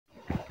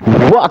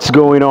What's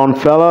going on,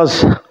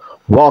 fellas?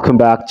 Welcome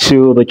back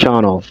to the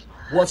channel.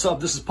 What's up?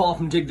 This is Paul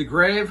from Dig the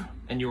Grave,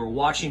 and you are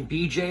watching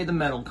BJ the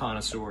Metal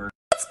Connoisseur.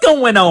 What's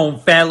going on,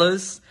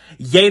 fellas?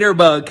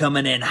 Yaterbug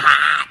coming in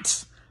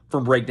hot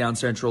from Breakdown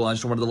Central. I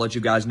just wanted to let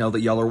you guys know that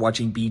y'all are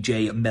watching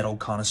BJ Metal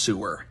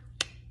Connoisseur.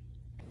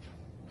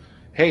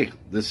 Hey,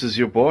 this is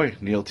your boy,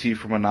 Neil T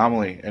from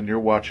Anomaly, and you're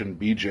watching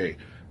BJ,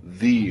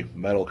 the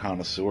Metal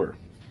Connoisseur.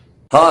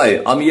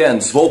 Hi, I'm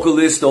Jens,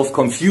 vocalist of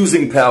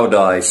Confusing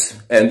Paradise,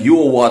 and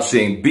you're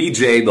watching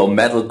BJ the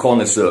Metal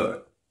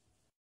Connoisseur.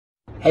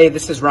 Hey,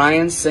 this is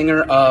Ryan,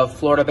 singer of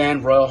Florida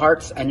band Royal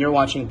Hearts, and you're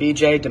watching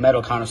BJ the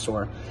Metal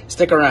Connoisseur.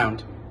 Stick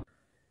around.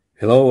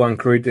 Hello and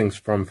greetings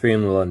from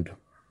Finland.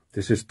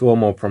 This is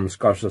Tuomo from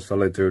Scars of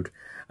Solitude,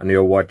 and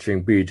you're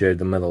watching BJ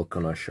the Metal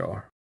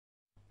Connoisseur.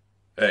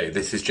 Hey,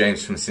 this is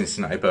James from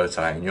Cincinnati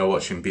Bowtie, and you're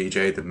watching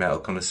BJ the Metal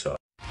Connoisseur.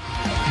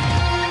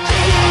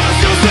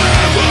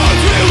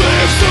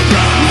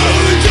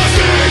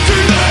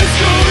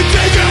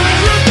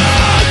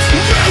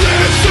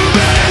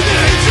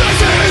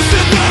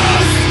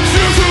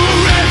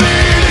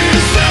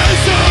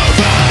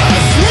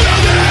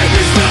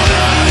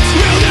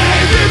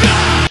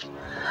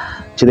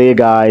 Today,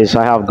 guys,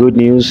 I have good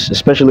news,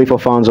 especially for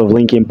fans of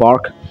Linkin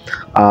Park.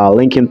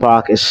 Linkin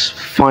Park is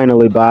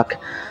finally back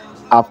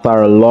after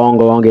a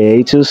long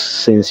hiatus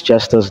since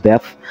Chester's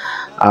death.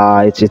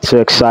 It's so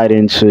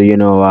exciting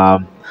to,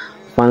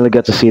 finally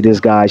get to see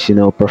these guys,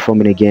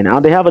 performing again.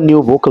 And they have a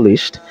new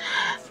vocalist,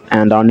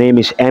 and her name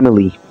is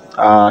Emily.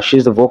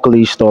 She's the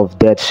vocalist of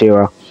Dead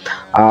Sarah.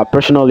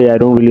 Personally, I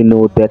don't really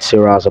know Dead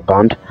Sarah as a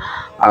band,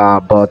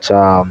 but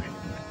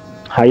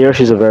I hear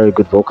she's a very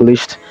good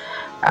vocalist.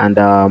 And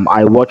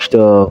I watched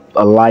a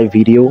live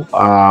video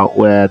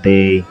where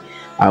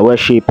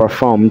she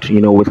performed,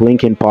 with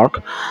Linkin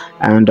Park,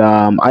 and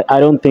I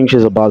don't think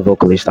she's a bad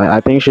vocalist. I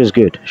think she's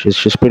good.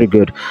 She's pretty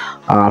good.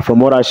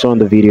 From what I saw in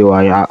the video,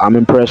 I'm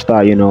impressed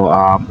that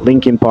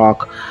Linkin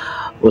Park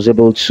was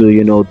able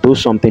to do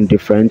something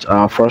different.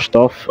 First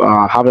off,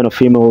 having a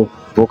female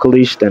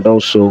vocalist, and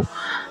also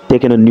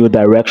taking a new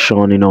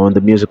direction, in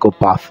the musical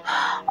path.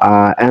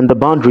 And the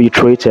band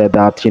reiterated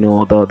that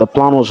the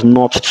plan was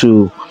not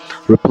to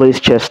replace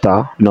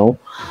Chester. No,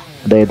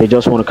 they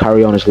just want to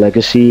carry on his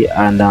legacy,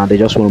 and they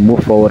just want to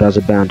move forward as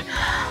a band.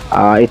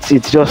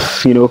 It's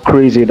just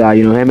crazy that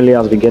Emily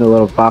has been getting a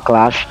lot of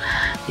backlash.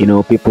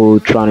 People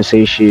trying to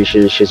say she's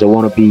a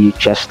wannabe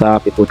Chester.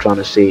 People trying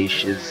to say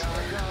she's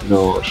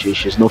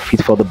she's no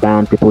fit for the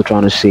band. People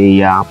trying to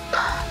say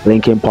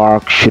Linkin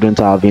Park shouldn't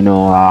have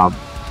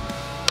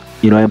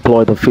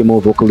employed a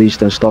female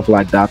vocalist and stuff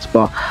like that.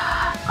 But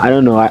I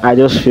don't know. I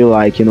just feel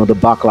like the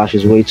backlash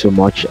is way too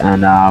much,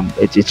 and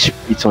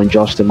it's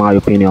unjust in my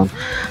opinion.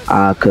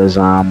 Because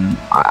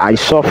I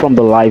saw from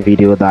the live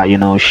video that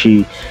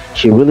she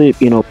really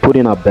put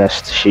in her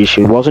best.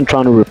 She wasn't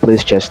trying to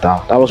replace Chester.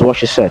 That was what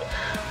she said.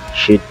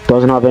 She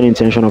doesn't have any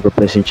intention of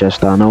replacing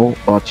Chester, no.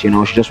 But she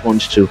just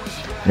wants to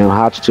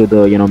add to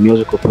the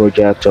musical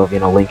project of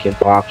Linkin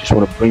Park. Just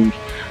want to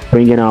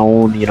bring in our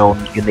own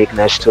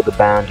uniqueness to the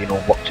band.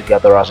 Work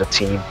together as a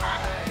team.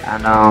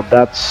 And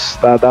that's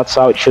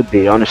how it should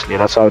be. Honestly,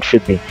 that's how it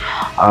should be.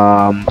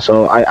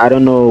 So I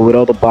don't know, with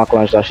all the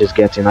backlash that she's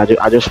getting,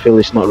 I just feel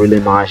it's not really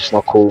nice. It's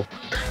not cool,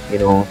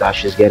 that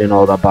she's getting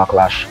all that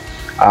backlash.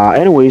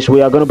 Anyways,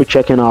 we are going to be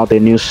checking out the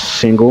new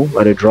single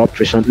that they dropped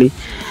recently.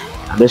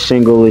 And this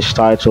single is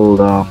titled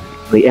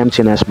 "The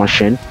Emptiness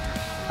Machine,"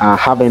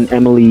 having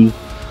Emily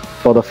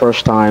for the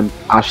first time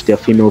as their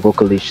female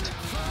vocalist.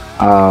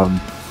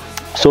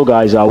 So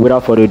guys,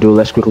 without further ado,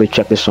 let's quickly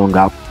check this song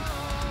out.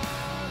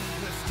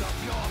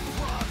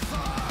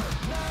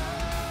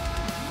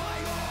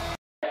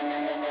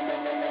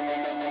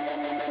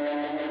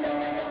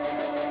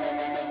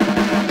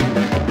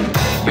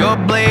 Your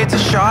blades are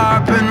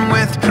sharpened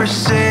with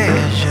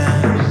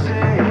precision,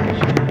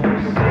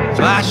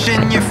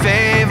 flashing your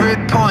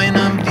favorite point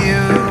of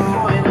view.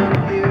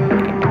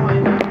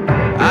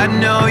 I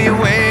know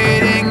you're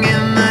waiting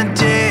in the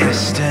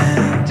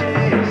distance,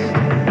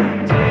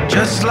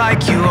 just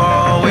like you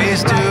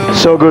always do.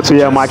 So good to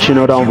hear Mike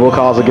Shinoda on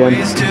vocals again.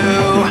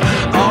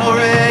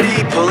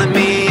 Already pulling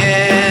me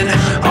in,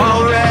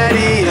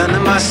 already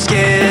under my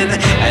skin,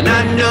 and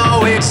I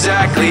know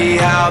exactly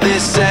how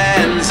this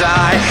ends.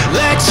 I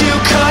let you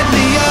cut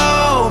me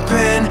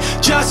open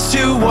just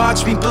to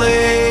watch me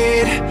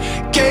bleed.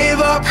 Gave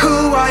up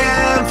who I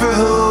am for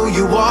who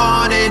you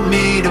wanted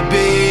me to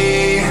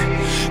be.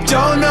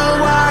 Don't know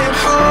why I'm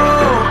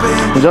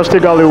hoping. Just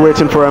eagerly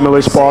waiting for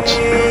Emily's spot.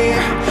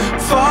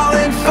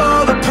 Falling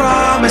for the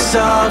promise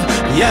of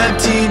the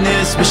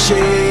emptiness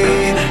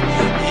machine.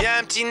 The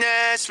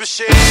emptiness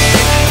machine.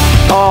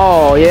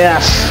 Oh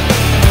yes.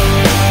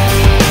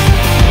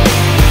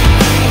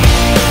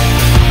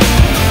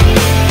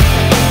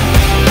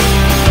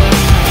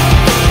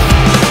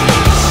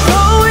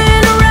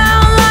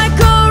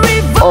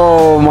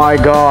 Oh my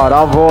god,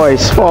 our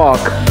voice, fuck.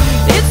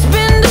 It's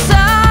been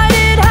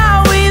decided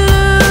how we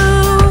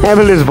lose.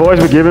 Emily's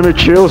voice be giving me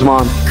chills,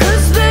 man.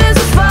 'Cause there's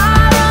a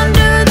fire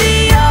under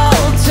the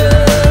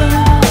altar.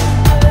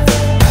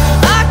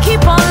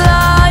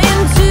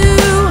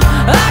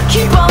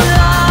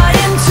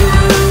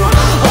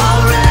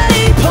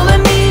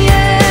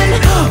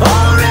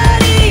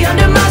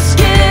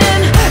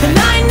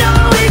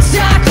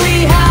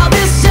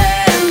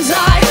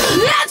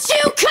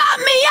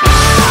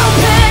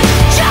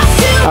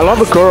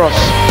 the chorus.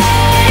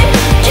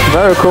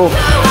 Very cool.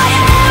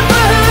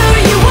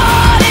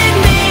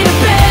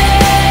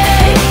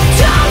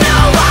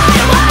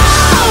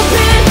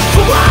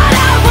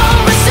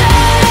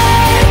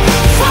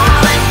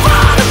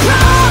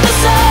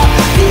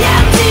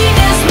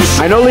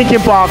 I know Linkin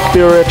Park,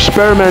 they're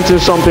experimenting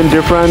something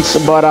different,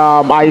 but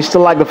I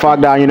still like the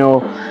fact that, you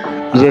know,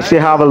 they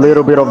still have a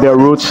little bit of their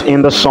roots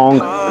in the song.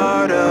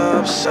 Part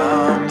of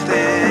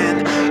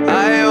something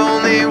I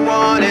only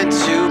wanted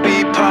to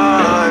be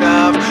part of.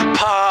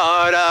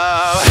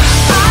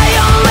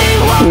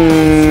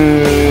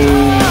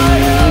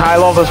 I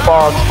love this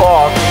part.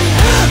 Fuck.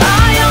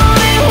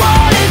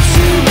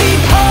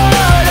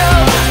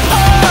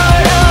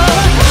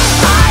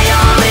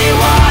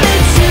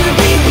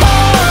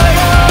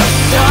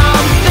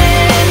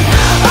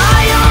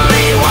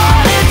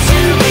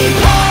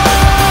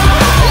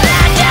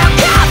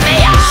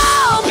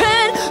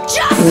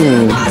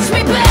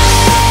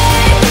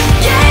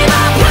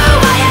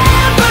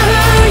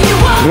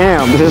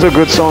 Damn, this is a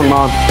good song,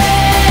 man.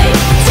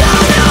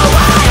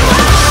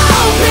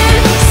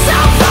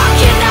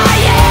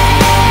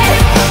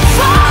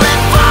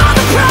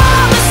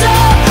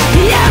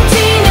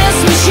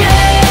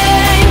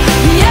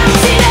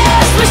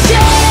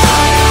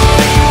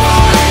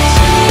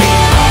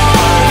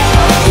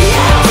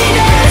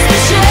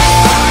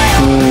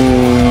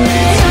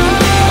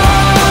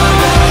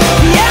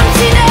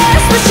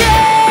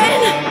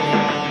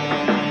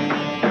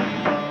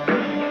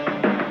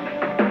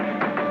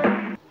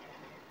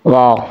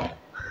 Wow,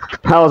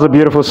 that was a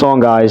beautiful song,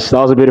 guys. That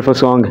was a beautiful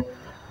song.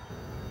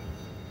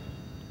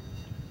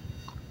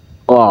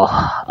 Wow,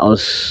 that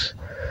was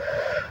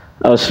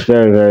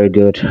very, very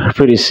good.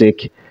 Pretty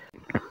sick.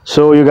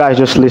 So you guys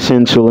just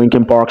listened to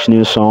Linkin Park's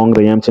new song,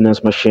 "The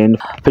Emptiness Machine,"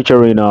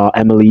 featuring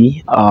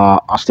Emily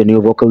as the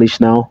new vocalist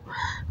now.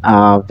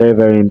 Very,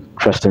 very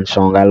interesting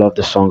song. I love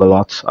the song a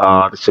lot.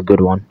 It's a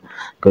good one,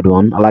 good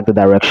one. I like the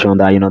direction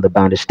that, you know, the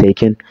band is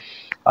taking.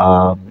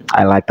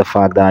 I like the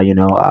fact that, you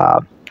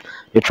know,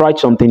 they tried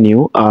something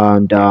new,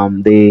 and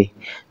they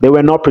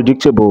were not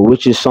predictable,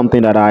 which is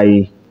something that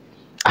I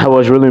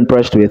was really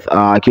impressed with,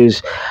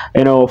 because,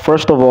 you know,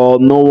 first of all,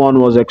 no one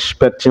was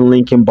expecting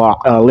Linkin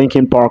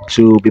Park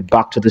to be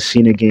back to the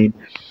scene again,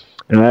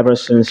 you know, ever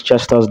since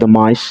Chester's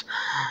demise.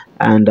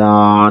 And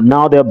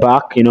now they're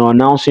back, you know,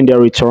 announcing their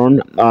return.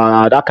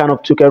 That kind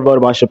of took everybody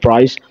by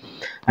surprise.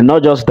 And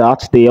not just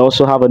that, they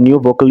also have a new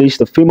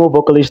vocalist, a female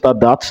vocalist at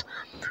that,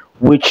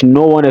 which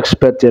no one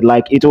expected.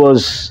 Like, it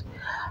was,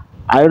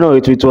 I don't know,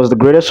 it was the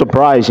greatest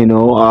surprise, you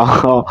know,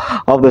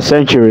 of the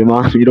century,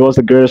 man. It was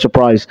the greatest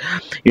surprise,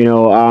 you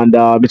know, and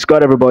it's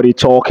got everybody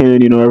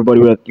talking, you know,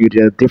 everybody with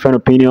a different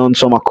opinion.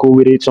 Some are cool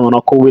with it, some are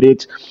not cool with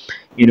it,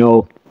 you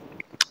know.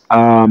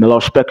 A lot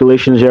of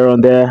speculations here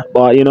and there,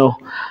 but, you know,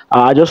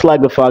 I just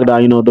like the fact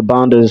that, you know, the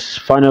band is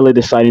finally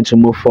deciding to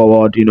move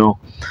forward, you know,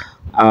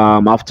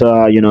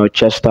 after, you know,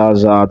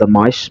 Chester's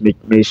demise.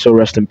 May he so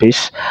rest in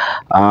peace.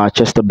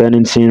 Chester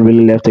Bennington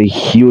really left a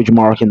huge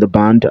mark in the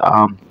band.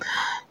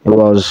 It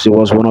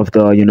was one of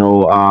the, you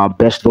know,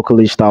 best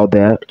vocalists out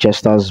there.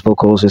 Chester's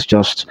vocals is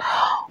just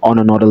on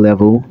another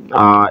level.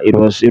 It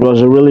was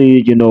a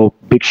really, you know,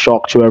 big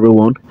shock to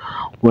everyone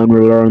when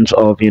we learned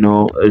of, you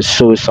know, his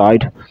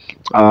suicide.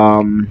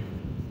 Um,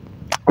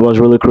 it was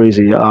really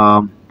crazy.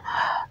 I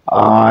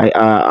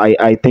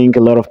think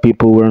a lot of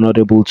people were not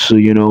able to,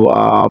 you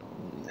know,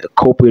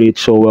 cope with it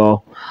so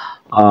well.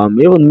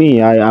 Even me,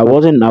 I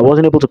wasn't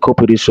able to cope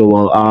with it so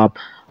well.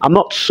 I'm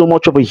not so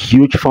much of a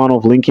huge fan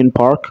of Linkin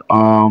Park,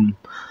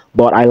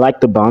 but I like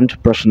the band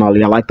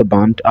personally. I like the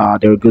band.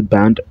 They're a good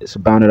band. It's a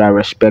band that I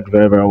respect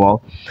very, very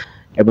well.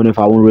 Even if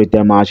I won't rate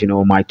them as, you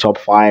know, my top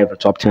 5 or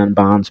top 10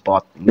 bands,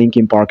 but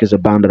Linkin Park is a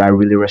band that I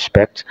really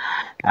respect,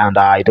 and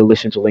I do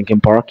listen to Linkin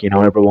Park, you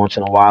know, every once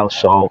in a while.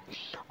 So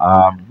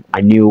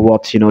I knew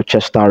what, you know,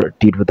 Chester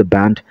did with the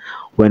band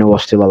when he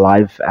was still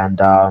alive,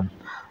 and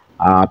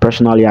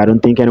personally, I don't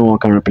think anyone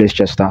can replace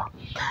Chester.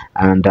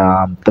 And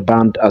the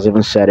band has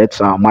even said it.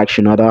 Mike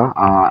Shinoda,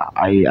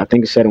 I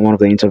think he said in one of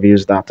the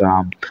interviews that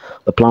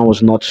the plan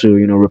was not to,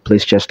 you know,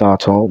 replace Chester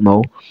at all.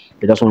 No,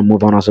 they just want to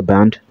move on as a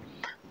band,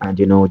 and,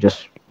 you know,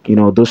 just, you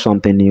know, do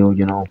something new.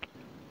 You know,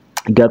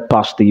 get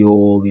past the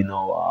old, you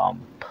know,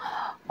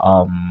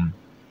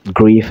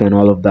 grief and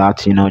all of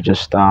that. You know,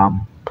 just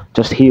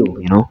heal.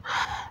 You know.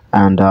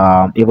 And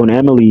even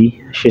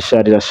Emily, she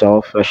said it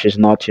herself. She's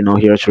not, you know,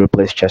 here to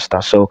replace Chester.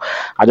 So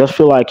I just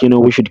feel like, you know,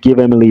 we should give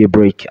Emily a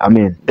break. I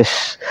mean,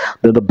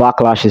 the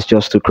backlash is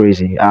just too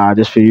crazy. I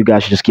just feel you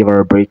guys should just give her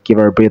a break, give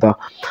her a breather.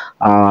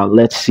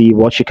 Let's see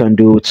what she can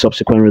do with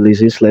subsequent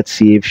releases. Let's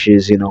see if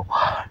she's, you know,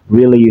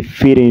 really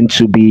fitting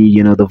to be,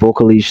 you know, the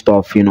vocalist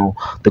of, you know,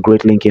 the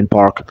great Linkin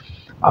Park.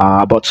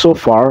 But so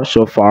far,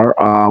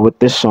 with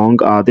this song,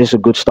 this is a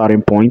good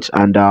starting point,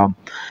 and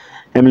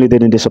Emily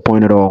didn't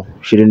disappoint at all.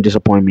 She didn't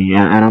disappoint me,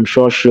 and I'm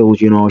sure she'll,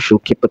 you know, she'll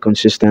keep the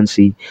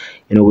consistency,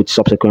 you know, with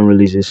subsequent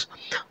releases.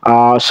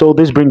 So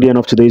this brings the end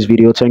of today's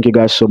video. Thank you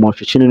guys so much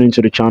for tuning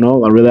into the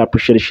channel. I really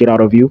appreciate the shit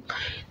out of you.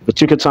 If you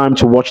took your time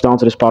to watch down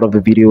to this part of the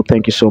video,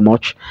 thank you so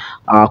much.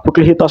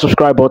 Quickly hit that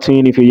subscribe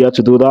button if you're yet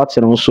to do that,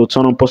 and also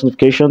turn on post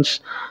notifications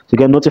to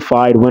get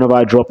notified whenever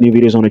I drop new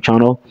videos on the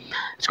channel.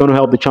 It's going to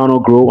help the channel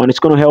grow, and it's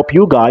going to help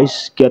you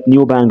guys get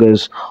new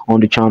bangers on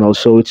the channel.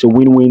 So it's a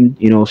win-win,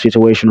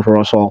 situation for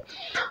us all.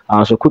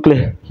 So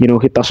quickly,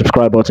 hit that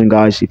subscribe button,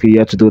 guys, if you're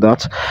yet to do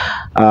that.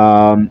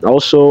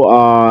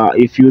 Also,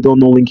 if you don't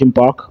know Linkin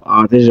Park,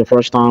 this is the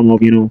first time of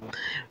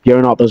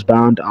hearing out this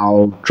band.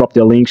 I'll drop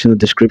their links in the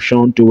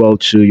description. Do well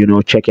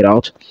to check it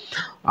out.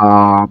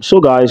 So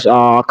guys,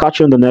 I'll catch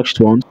you on the next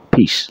one.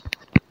 Peace.